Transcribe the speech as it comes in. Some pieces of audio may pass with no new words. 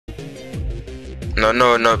No,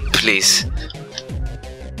 no, no, please.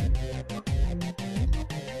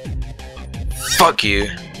 Fuck you.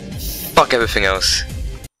 Fuck everything else.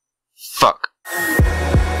 Fuck.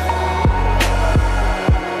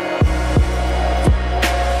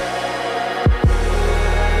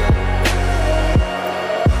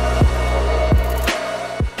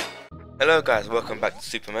 Hello guys, welcome back to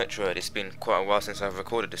Super Metroid. It's been quite a while since I've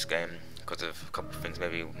recorded this game because of a couple of things,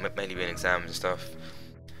 mainly being exams and stuff.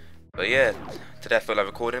 But yeah, today I feel like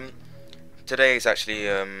recording. Today is actually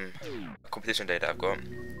a competition day that I've got.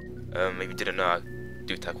 If you didn't know, I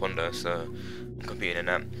do taekwondo, so I'm competing in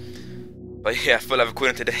that. But yeah, I feel like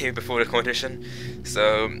recording today before the competition,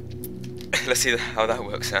 so let's see how that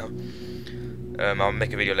works out. I'll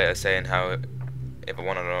make a video later saying how if I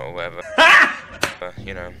won or not or whatever.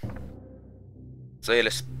 You know. So yeah,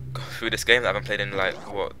 let's go through this game that I haven't played in like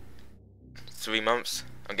what, 3 months.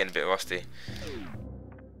 I'm getting a bit rusty.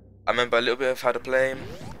 I remember a little bit of how to play. In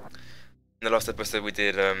the last episode we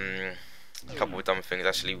did a couple of dumb things.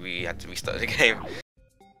 Actually, we had to restart the game.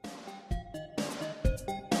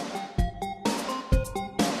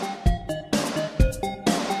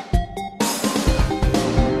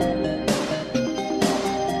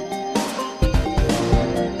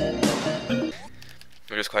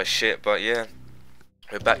 It was quite shit, but yeah,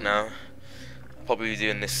 we're back now. I'll probably be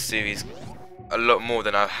doing this series a lot more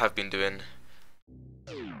than I have been doing.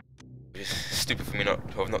 It's stupid for me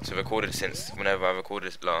not to record it since whenever I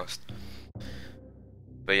recorded it last.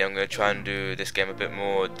 But yeah, I'm going to try and do this game a bit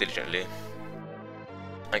more diligently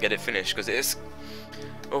and get it finished, because it is,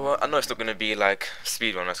 well, I know it's not going to be like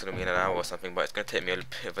speedrun, that's going to be in an hour or something, but it's going to take me a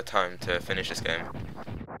bit of a time to finish this game.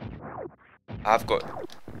 I've got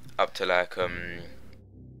up to like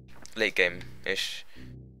late game-ish.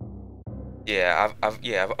 Yeah,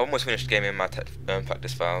 I've almost finished the game in my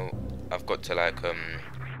practice file. I've got to like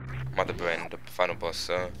Mother Brain, the final boss,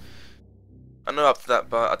 so I know up to that,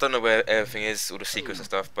 but I don't know where everything is, all the secrets and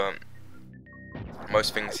stuff, but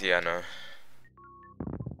most things here I know.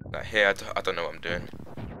 Like here, I don't know what I'm doing.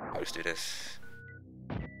 I'll just do this.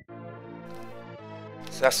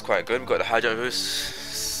 So that's quite good. We've got the high jump boost,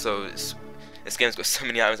 so this game's got so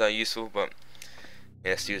many items that are useful, but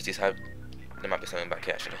yeah, let's use these high. There might be something back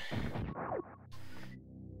here actually.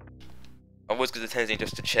 I always go to Tenzing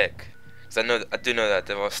just to check, because I do know that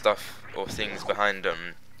there are stuff or things behind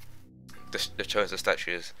the chosen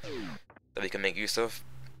statues that we can make use of.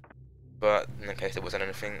 But in case there wasn't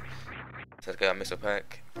anything, so let's get our missile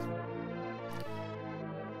pack.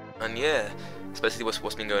 And yeah, especially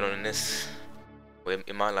what's been going on in this,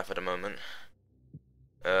 in my life at the moment.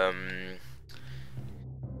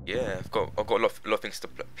 Yeah, I've got a lot of things to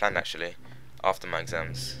plan actually after my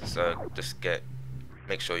exams, so just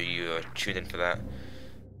make sure you are tuned in for that.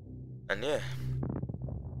 And yeah,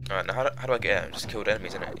 alright, now how do I get out? Just kill the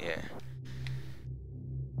enemies, innit? Yeah.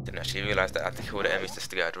 Didn't actually realise that I had to kill the enemies just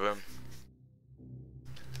to get out of the room.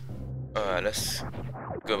 Alright, let's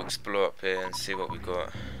go explore up here and see what we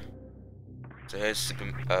got. So here's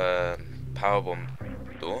Super Power Bomb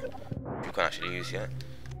door, which we can't actually use yet.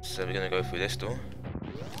 So we're gonna go through this door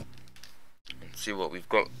and see what we've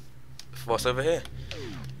got for us over here.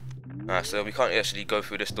 Alright, so we can't actually go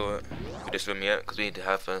through this door, through this room yet, because we need to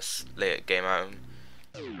have a later game item.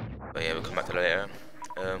 But yeah, we'll come back to that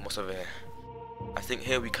later. What's over here? I think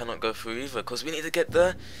here we cannot go through either, because we need to get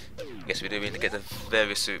the, yes we do, we need to get the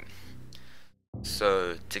various suit.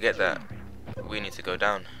 So to get that, we need to go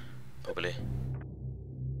down, probably.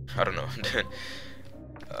 I don't know what I'm doing.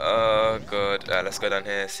 Oh god, let's go down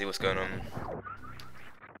here, see what's going on.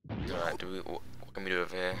 Alright, what can we do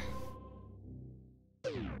over here?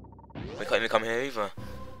 We can't even come here either.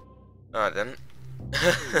 Alright then.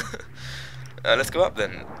 Let's go up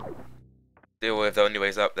then. Deal with the only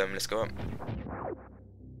ways up, then let's go up.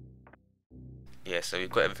 Yeah, so we've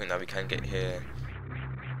got everything that we can get here.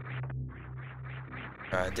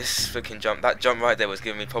 This freaking jump, that jump right there was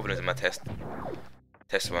giving me problems in my test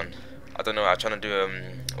run. I don't know, I was trying to do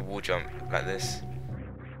a wall jump like this,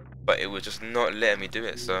 but it was just not letting me do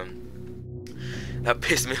it, so that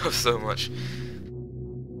pissed me off so much.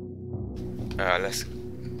 Alright, let's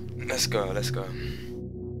go.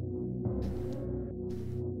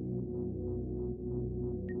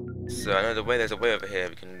 So I know there's a way over here.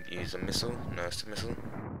 We can use a missile. No, it's a missile.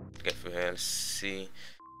 To get through here. Let's see.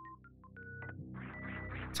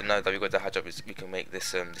 So now that we've got the high jump, we can make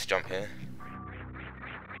this this jump here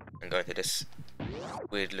and go into this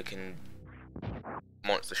weird looking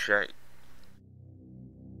monster shape.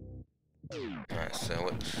 Alright, so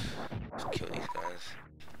let's kill these guys.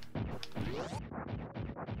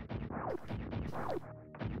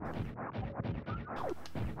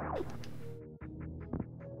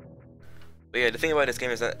 But yeah, the thing about this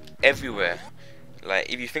game is that everywhere,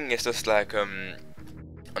 like if you think it's just like I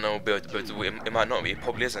know it might not be, it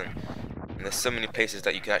probably isn't. And there's so many places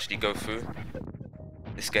that you can actually go through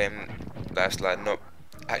this game that's like not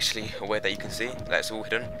actually a way that you can see, like it's all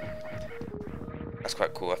hidden. That's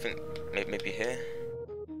quite cool. I think maybe here.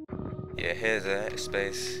 Yeah, here's a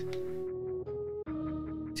space.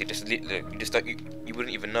 See, look, you just don't, you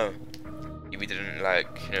wouldn't even know if you didn't like,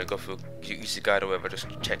 you know, go through use the guide or whatever, just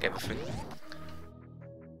check everything.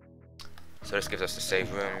 So this gives us the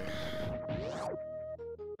save room.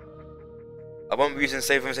 I won't be using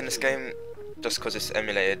save rooms in this game just because it's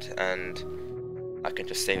emulated and I can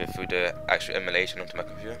just save it through the actual emulation onto my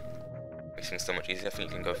computer. Makes things so much easier. I think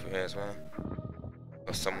you can go through here as well,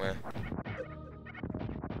 or somewhere.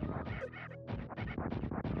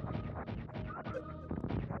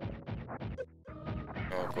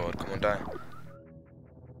 Oh god, come on, die.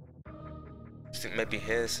 I think maybe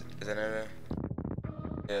here's is an area.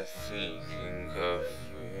 Yeah, thinking of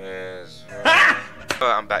here's. Alright,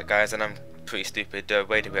 I'm back, guys, and I'm pretty stupid. The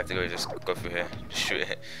way that we have to go is just go through here, just shoot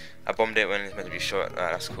it. I bombed it when it's meant to be shot.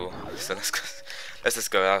 Alright, that's cool. So let's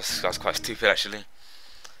just go. That was quite stupid actually.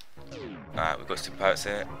 Alright, we've got super pirates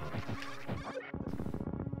here.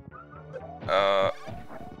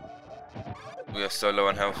 We are so low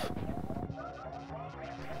on health.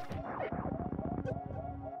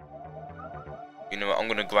 You know what? I'm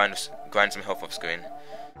gonna grind some health off screen,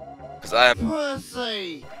 cause I am.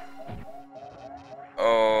 Pussy.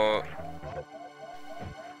 Oh.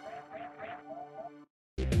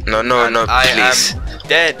 No, please. I am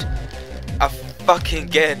dead. I'm fucking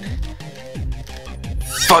dead.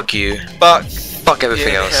 Fuck you. Fuck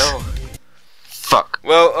everything else. Hell. Fuck.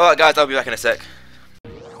 Well, alright guys, I'll be back in a sec.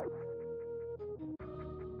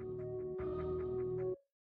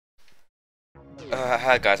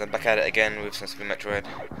 Hi guys, I'm back at it again with some Super Metroid.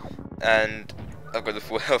 And I've got the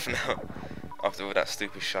full health now. After all that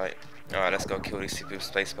stupid shite. Alright, let's go kill these super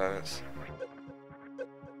space pirates.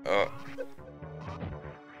 Oh.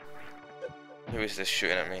 Who is this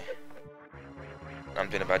shooting at me? I'm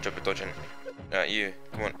doing a bad job of dodging. You,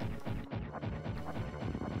 come on.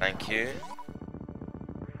 Thank you.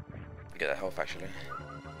 Get that health actually.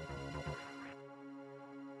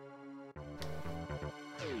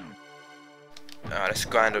 Let's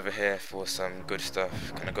grind over here for some good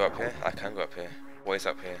stuff. Can I go up here? I can go up here. What is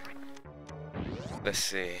up here? Let's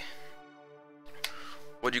see.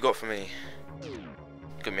 What do you got for me?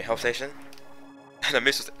 Got me a health station? And a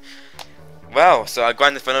missile. Wow, so I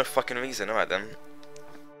grinded for no fucking reason. Alright then.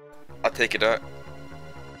 I'll take it out.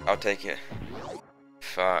 I'll take it.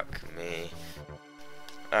 Fuck me.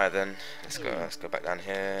 Alright then. Let's go back down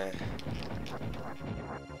here.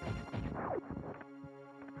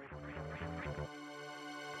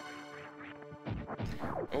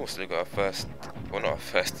 Oh, so we got our first, well not our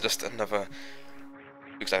first, just another,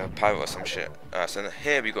 looks like a pirate or some shit. So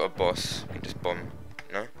here we got a boss, we can just bomb,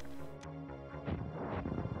 no?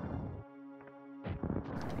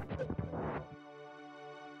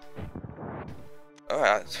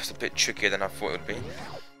 Alright, that's a bit trickier than I thought it would be.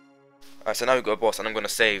 Alright, so now we've got a boss and I'm gonna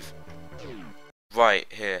save right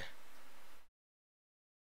here.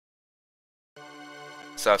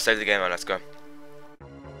 So I've saved the game and let's go.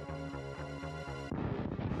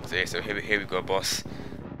 So here we got a boss.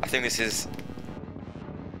 I think this is.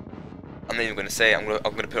 I'm not even gonna say it. I'm gonna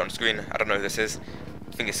put it on screen. I don't know who this is.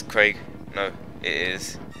 I think it's Craig. No, it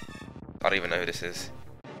is. I don't even know who this is.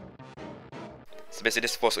 So basically,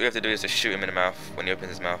 this boss, all you have to do is just shoot him in the mouth when he opens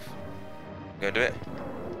his mouth. You gonna do it?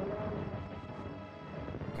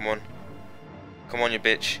 Come on. Come on, you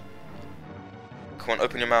bitch. Come on,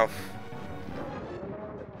 open your mouth.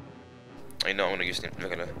 Oh, you know I'm gonna use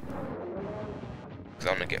regular.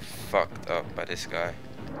 I'm gonna get fucked up by this guy.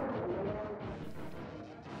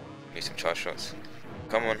 Need some charge shots.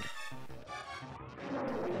 Come on.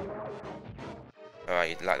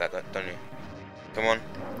 Alright, you like that, don't you? Come on.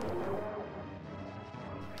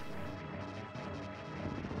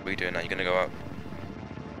 What are you doing now? You're gonna go up.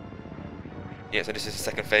 Yeah, so this is the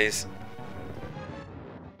second phase.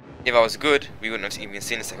 If I was good, we wouldn't have even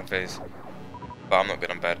seen the second phase. But I'm not good,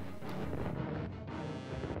 I'm bad.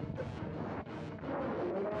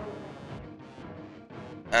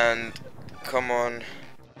 And come on.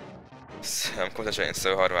 I'm concentrating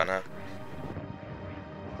so hard right now.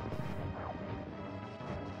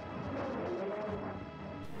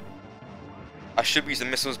 I should use the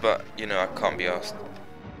missiles, but you know I can't be asked.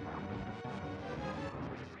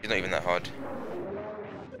 It's not even that hard.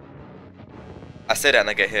 I say that and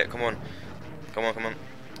I get hit. Come on. Come on, come on.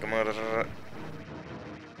 Come on.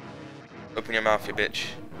 Open your mouth, you bitch.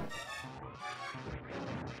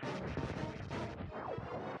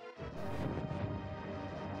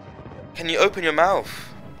 Can you open your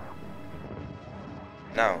mouth?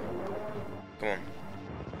 Now. Come on.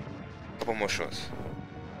 Couple more shots.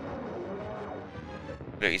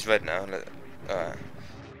 Look, he's red now. Alright.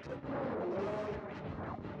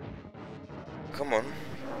 Come on.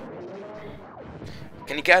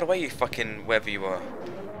 Can you get out of the way, you fucking wherever you are?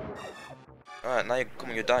 Alright, now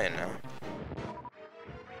come on, you're dying now.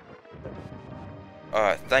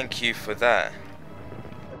 Alright, thank you for that.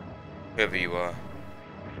 Whoever you are.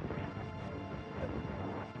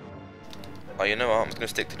 Oh, you know what? I'm just gonna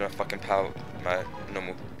stick to my fucking my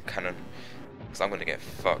normal cannon. Because I'm gonna get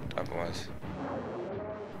fucked otherwise.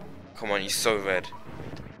 Come on, you're so red.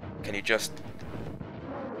 Can you just...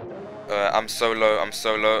 I'm so low,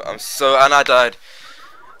 and I died.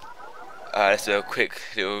 Let's do a quick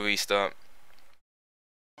little restart.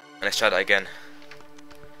 And let's try that again.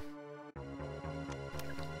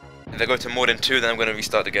 If I go to more than 2, then I'm gonna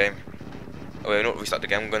restart the game. Oh, wait, not restart the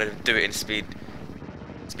game, I'm gonna do it in speed.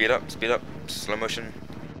 Speed up, slow motion.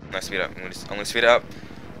 Nice, speed up. I'm gonna speed it up.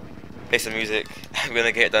 Play some music. I'm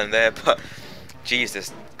gonna get it done there, but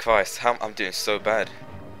Jesus Christ, I'm doing so bad.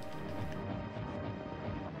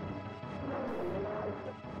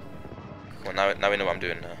 Come on, now we know what I'm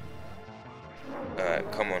doing now. Alright,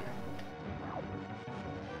 come on.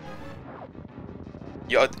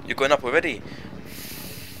 You're going up already?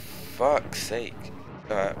 Fuck's sake.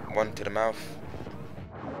 Alright, one to the mouth.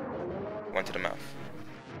 One to the mouth.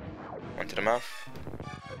 One to the mouth.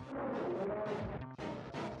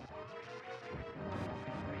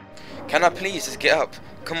 Can I please just get up?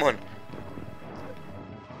 Come on.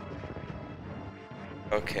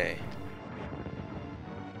 Okay.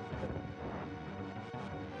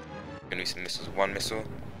 Gonna use some missiles. One missile.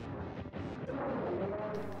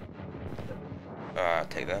 I'll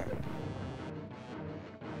take that.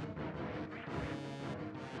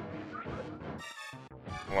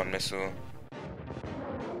 One missile.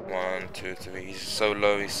 1, 2, 3. He's so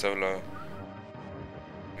low.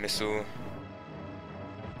 Missile.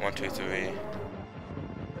 1, 2, 3.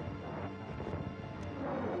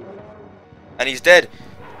 And he's dead.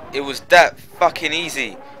 It was that fucking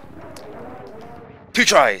easy. 2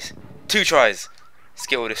 tries. Let's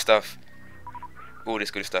get all this stuff. All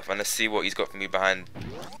this good stuff. And let's see what he's got for me behind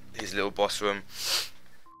his little boss room.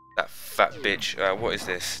 That fat bitch. What is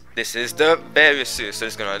this? This is the various suit. So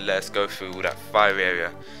it's gonna let us go through that fire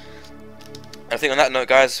area. And I think on that note,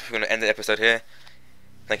 guys, we're gonna end the episode here.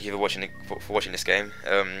 Thank you for watching for watching this game.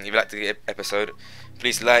 If you liked the episode,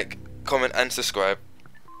 please like, comment, and subscribe.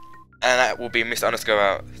 And that will be Mr. Underscore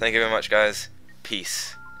out. Thank you very much, guys.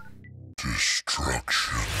 Peace.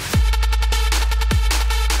 Destruction.